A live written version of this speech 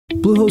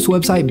Bluehost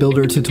website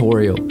builder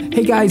tutorial.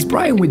 Hey guys,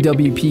 Brian with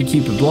WP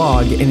Cupid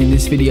blog, and in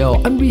this video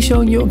I'm going to be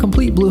showing you a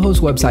complete Bluehost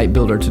website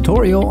builder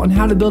tutorial on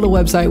how to build a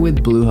website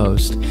with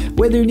Bluehost.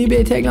 Whether you're new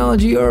to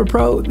technology or a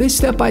pro, this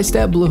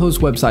step-by-step Bluehost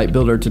website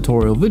builder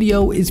tutorial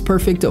video is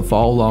perfect to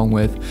follow along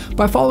with.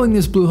 By following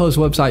this Bluehost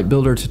website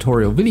builder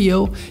tutorial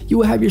video, you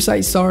will have your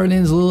site started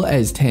in as little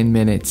as 10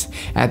 minutes.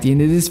 At the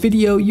end of this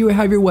video, you will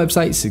have your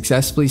website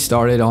successfully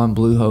started on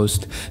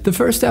Bluehost. The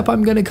first step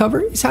I'm going to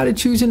cover is how to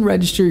choose and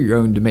register your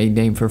own domain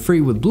name for free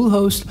with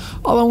Bluehost,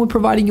 along with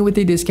providing you with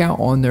a discount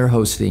on their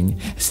hosting.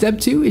 Step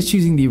 2 is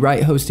choosing the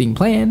right hosting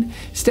plan.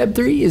 Step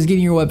 3 is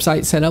getting your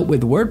website set up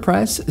with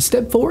WordPress.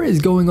 Step 4 is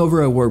going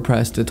over a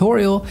WordPress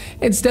tutorial.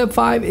 And Step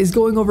 5 is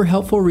going over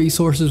helpful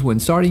resources when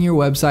starting your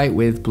website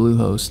with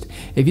Bluehost.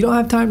 If you don't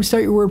have time to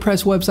start your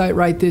WordPress website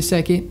right this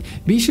second,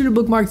 be sure to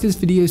bookmark this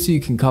video so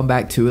you can come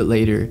back to it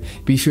later.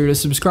 Be sure to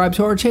subscribe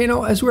to our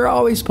channel as we're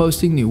always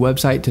posting new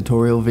website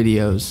tutorial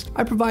videos.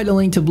 I provide a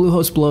link to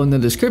Bluehost below in the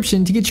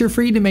description to get your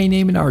free domain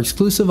name and our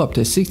exclusive up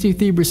to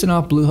 63%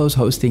 off Bluehost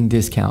hosting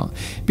discount.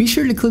 Be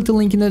sure to click the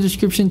link in the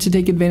description to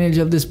take advantage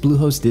of this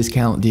Bluehost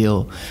discount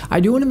deal. I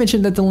do want to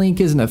mention that the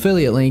link is an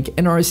affiliate link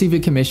and I receive a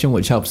commission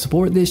which helps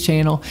support this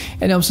channel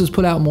and helps us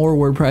put out more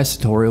WordPress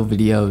tutorial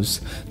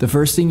videos. The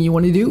first thing you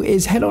want to do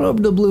is head on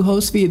over to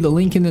Bluehost via the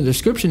link in the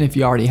description if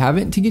you already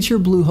haven't to get your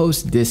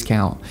Bluehost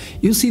discount.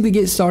 You'll see the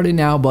Get Started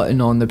Now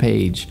button on the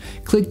page.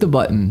 Click the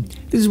button.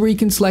 This is where you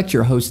can select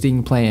your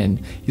hosting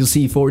plan. You'll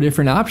see 4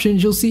 different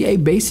options. You'll see a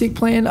basic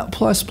plan,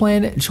 plus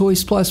plan,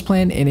 choice plus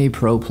plan, and a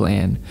pro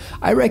plan.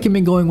 I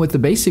recommend going with the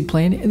basic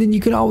plan, and then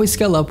you can always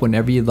scale up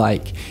whenever you'd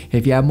like.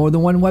 If you have more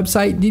than one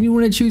website, then you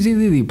want to choose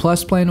either the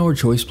plus plan or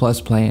choice plus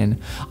plan.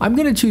 I'm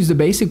going to choose the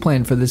basic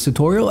plan for this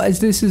tutorial as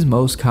this is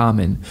most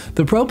common.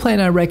 The pro plan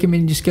I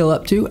recommend you scale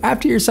up to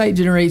after your site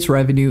generates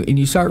revenue and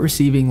you start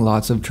receiving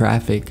lots of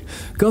traffic.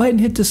 Go ahead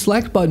and hit the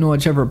select button on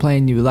whichever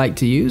plan you would like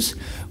to use.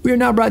 We are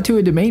now brought to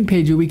a domain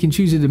page where we can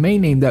choose a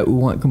domain name that we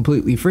want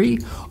completely free,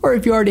 or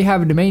if you already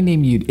have a domain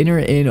name, you'd enter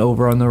it in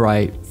over on the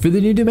right. For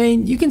the new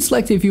domain, you can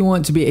select if you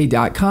want to be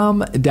a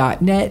 .com,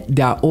 .net,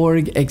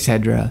 .org,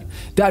 etc.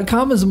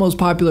 .com is the most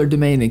popular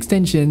domain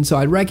extension, so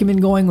I'd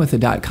recommend going with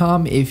a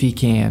 .com if you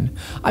can.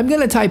 I'm going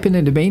to type in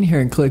a domain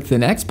here and click the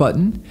next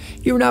button.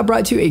 You are now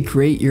brought to a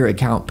Create Your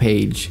Account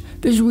page.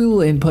 This is where we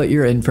will input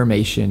your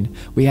information.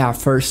 We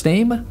have first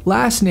name,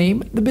 last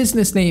name, the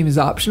business name is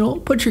optional,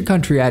 put your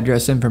country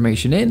address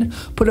information in,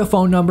 put a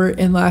phone number,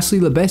 and lastly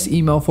the best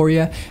email for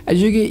you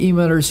as you get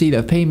email receipt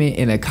of payment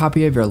and a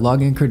copy of your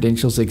login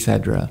credentials,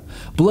 etc.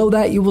 Below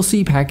that you will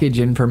see package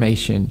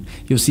information.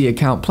 You'll see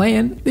account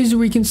plan. This is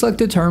where you can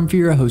select a term for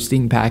your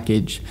hosting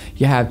package.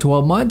 You have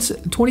 12 months,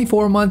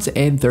 24 months,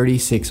 and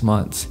 36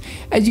 months.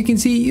 As you can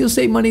see, you'll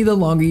save money the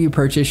longer you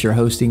purchase your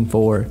hosting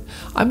for.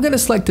 I'm going to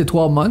select the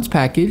 12 months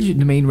package.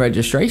 Domain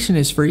registration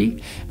is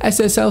free.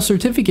 SSL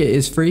certificate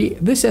is free.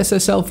 This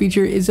SSL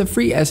feature is a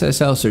free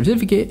SSL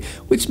certificate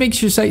which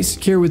makes your site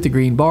secure with the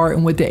green bar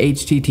and with the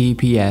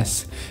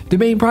HTTPS.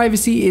 Domain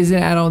privacy is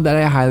an add-on that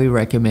I highly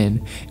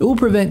recommend. It will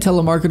prevent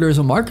telemarketers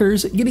and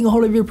marketers getting a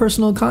hold of your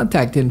personal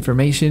contact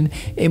information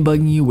and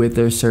bugging you with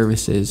their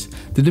services.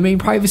 The domain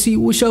privacy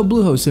will show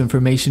Bluehost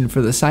information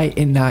for the site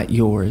and not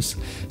yours.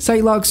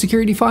 Sitelog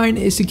Security Find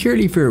is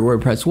security for your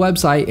WordPress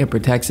website and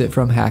protects it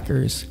from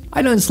hackers.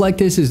 I don't select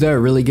this as there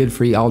are really good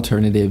free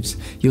alternatives.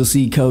 You'll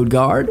see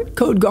CodeGuard.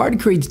 CodeGuard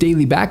creates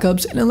daily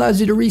backups and allows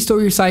you to restore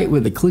your site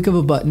with a click of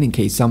a button in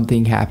case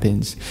something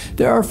happens.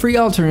 There are free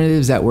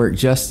alternatives that work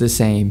just the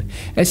same.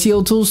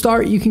 SEO Tool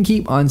Start you can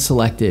keep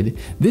unselected.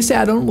 This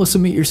add-on will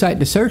submit your site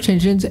to search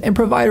engines and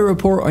provide a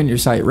report on your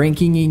site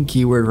ranking and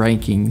keyword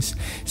rankings.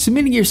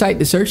 Submitting your site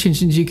to search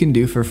engines you can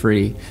do for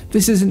free.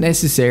 This isn't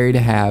necessary to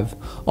have.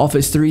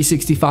 Office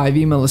 365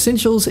 Email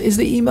Essentials is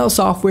the email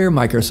software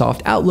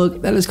Microsoft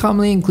Outlook that is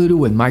commonly included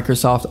with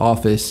Microsoft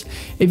Office.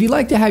 If you'd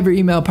like to have your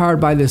email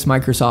powered by this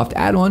Microsoft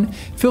add-on,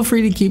 feel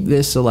free to keep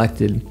this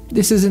selected.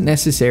 This isn't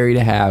necessary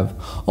to have.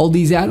 All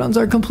these add-ons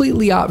are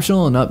completely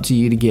optional and up to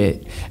you to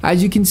get.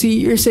 As you can see,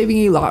 you're saving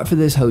a lot for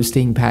this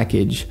hosting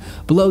package.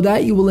 Below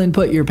that, you will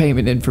input your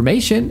payment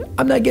information.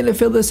 I'm not going to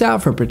fill this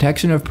out for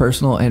protection of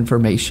personal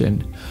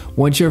information.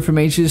 Once your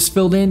information is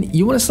filled in,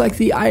 you want to select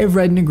the I have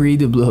read and agreed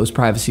to Bluehost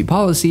privacy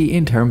policy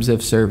in terms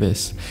of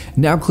service.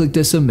 Now click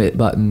the submit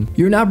button.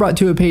 You're now brought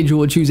to a page where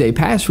we'll choose a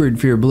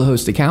password for your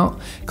Bluehost account.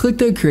 Click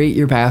the create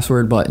your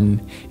password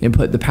button.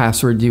 Input the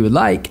password you would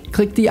like.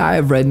 Click the I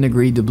have read and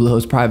agreed to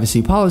Bluehost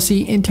privacy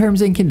policy in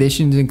terms and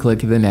conditions and click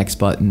the next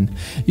button.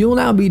 You will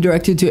now be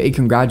directed to a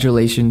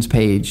congratulations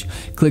page.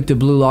 Click the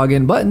blue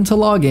login button to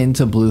log in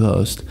to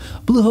Bluehost.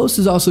 Bluehost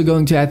is also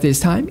going to at this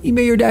time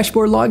email your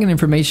dashboard login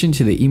information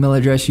to the email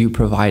address you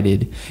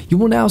provided. You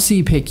will now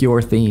see pick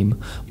your theme.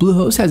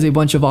 Bluehost has a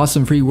bunch of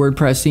awesome free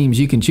WordPress themes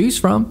you can choose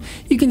from.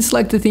 You can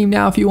select the theme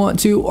now if you want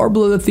to, or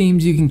below the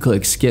themes you can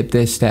click skip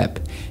this step.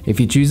 If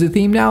you choose a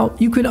theme now,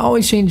 you can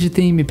always change the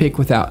theme you pick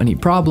without any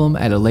problem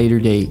at a later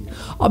date.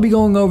 I'll be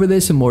going over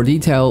this in more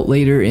detail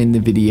later in the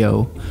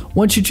video.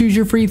 Once you choose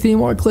your free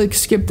theme or click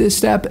skip this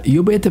step,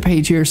 you'll be at the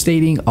page here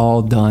stating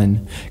all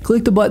done.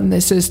 Click the button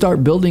that says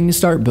start building to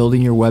start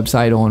building your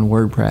website on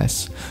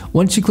WordPress.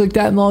 Once you click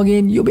that and log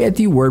in, you'll be at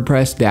the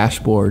WordPress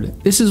dashboard.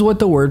 This is what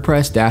the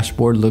WordPress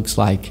dashboard looks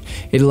like.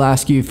 It'll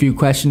ask you a few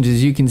questions,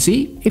 as you can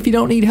see. If you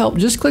don't need help,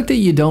 just click the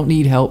you don't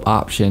need help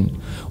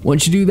option.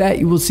 Once you do that,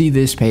 you will see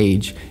this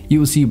page. You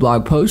will see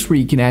blog posts where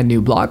you can add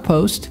new blog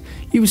posts.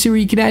 You will see where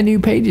you can add new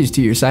pages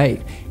to your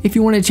site. If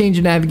you want to change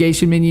the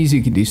navigation menus,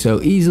 you can do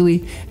so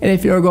easily. And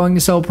if you are going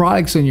to sell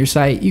products on your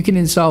site, you can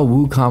install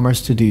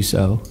WooCommerce to do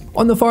so.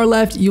 On the far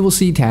left, you will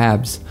see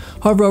tabs.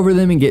 Hover over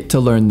them and get to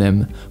learn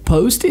them.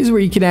 Post is where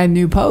you can add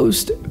new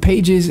posts.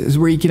 Pages is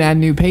where you can add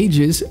new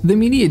pages. The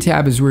media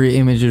tab is where your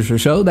images will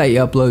show that you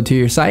upload to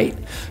your site.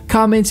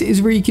 Comments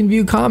is where you can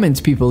view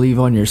comments people leave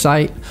on your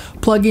site.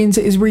 Plugins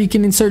is where you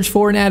can search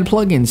for and add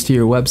plugins to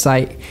your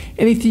website.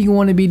 Anything you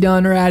want to be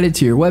done or added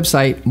to your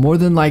website, more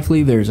than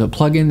likely there's a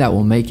plugin that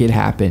will make it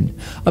happen.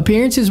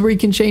 Appearance is where you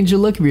can change the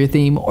look of your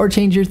theme or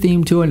change your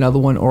theme to another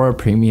one or a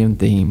premium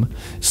theme.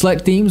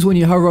 Select themes. When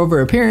you hover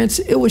over appearance,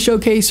 it will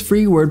showcase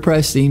free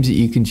WordPress themes that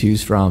you can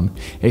choose from.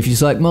 If you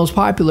select most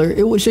popular,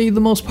 it will show you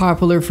the most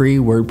popular free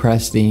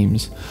WordPress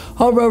themes.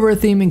 Hover over a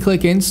theme and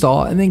click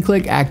install, and then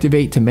click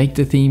activate to make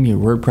the theme your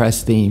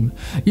WordPress theme.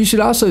 You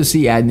should also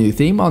see add new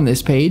theme on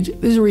this page.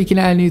 This is where you can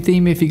add a new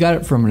theme if you got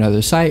it from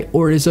another site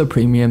or is a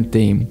premium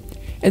theme.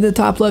 In the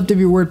top left of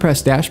your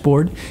WordPress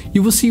dashboard,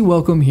 you will see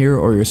welcome here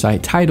or your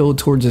site title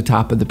towards the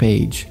top of the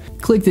page.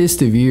 Click this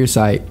to view your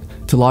site.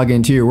 To log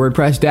into your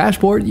WordPress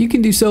dashboard, you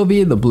can do so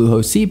via the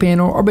Bluehost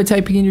cPanel or by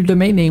typing in your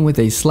domain name with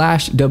a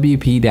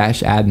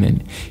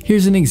 /wp-admin.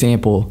 Here's an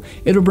example.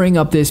 It'll bring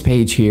up this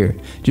page here.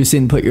 Just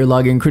input your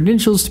login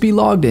credentials to be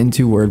logged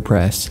into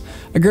WordPress.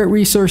 A great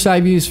resource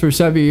I've used for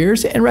several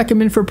years and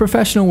recommend for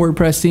professional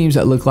WordPress themes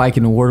that look like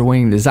an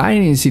award-winning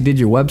design as you did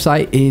your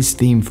website is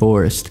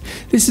ThemeForest.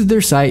 This is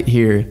their site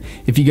here.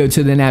 If you go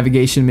to the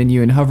navigation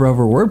menu and hover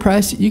over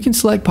WordPress, you can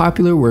select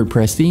popular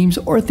WordPress themes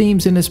or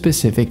themes in a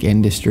specific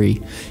industry.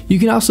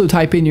 You can also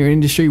type in your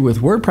industry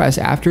with WordPress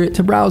after it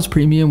to browse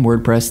premium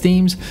WordPress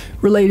themes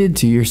related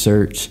to your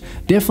search.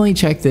 Definitely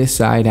check this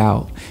site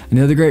out.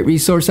 Another great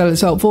resource that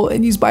is helpful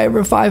and used by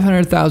over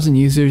 500,000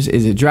 users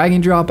is a drag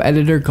and drop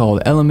editor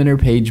called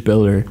Elementor Page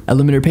Builder.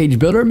 Elementor Page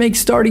Builder makes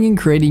starting and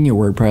creating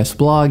your WordPress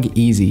blog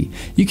easy.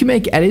 You can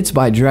make edits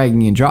by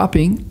dragging and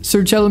dropping.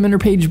 Search Elementor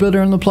Page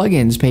Builder on the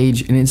plugins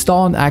page and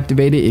install and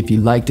activate it if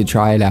you'd like to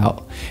try it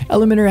out.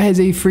 Elementor has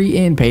a free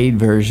and paid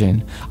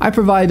version. I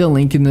provide a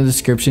link in the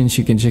description so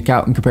you can check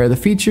out and compare the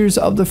features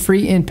of the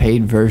free and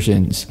paid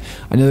versions.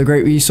 Another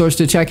great resource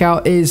to check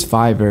out is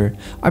Fiverr.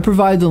 I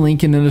provide the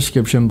link in the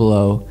description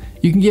below.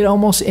 You can get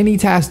almost any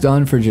task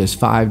done for just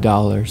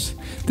 $5.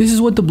 This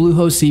is what the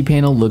Bluehost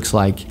cPanel looks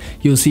like.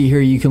 You'll see here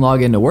you can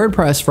log into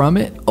WordPress from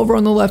it. Over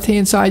on the left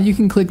hand side you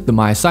can click the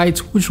My Sites,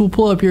 which will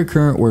pull up your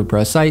current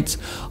WordPress sites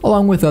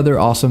along with other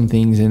awesome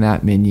things in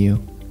that menu.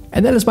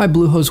 And that is my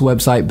Bluehost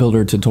website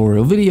builder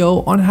tutorial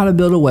video on how to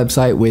build a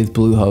website with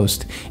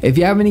Bluehost. If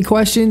you have any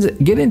questions,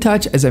 get in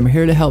touch as I'm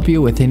here to help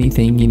you with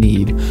anything you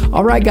need.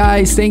 Alright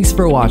guys, thanks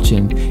for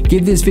watching.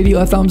 Give this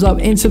video a thumbs up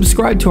and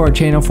subscribe to our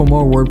channel for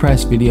more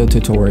WordPress video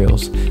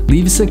tutorials.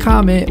 Leave us a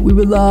comment, we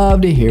would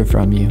love to hear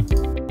from you.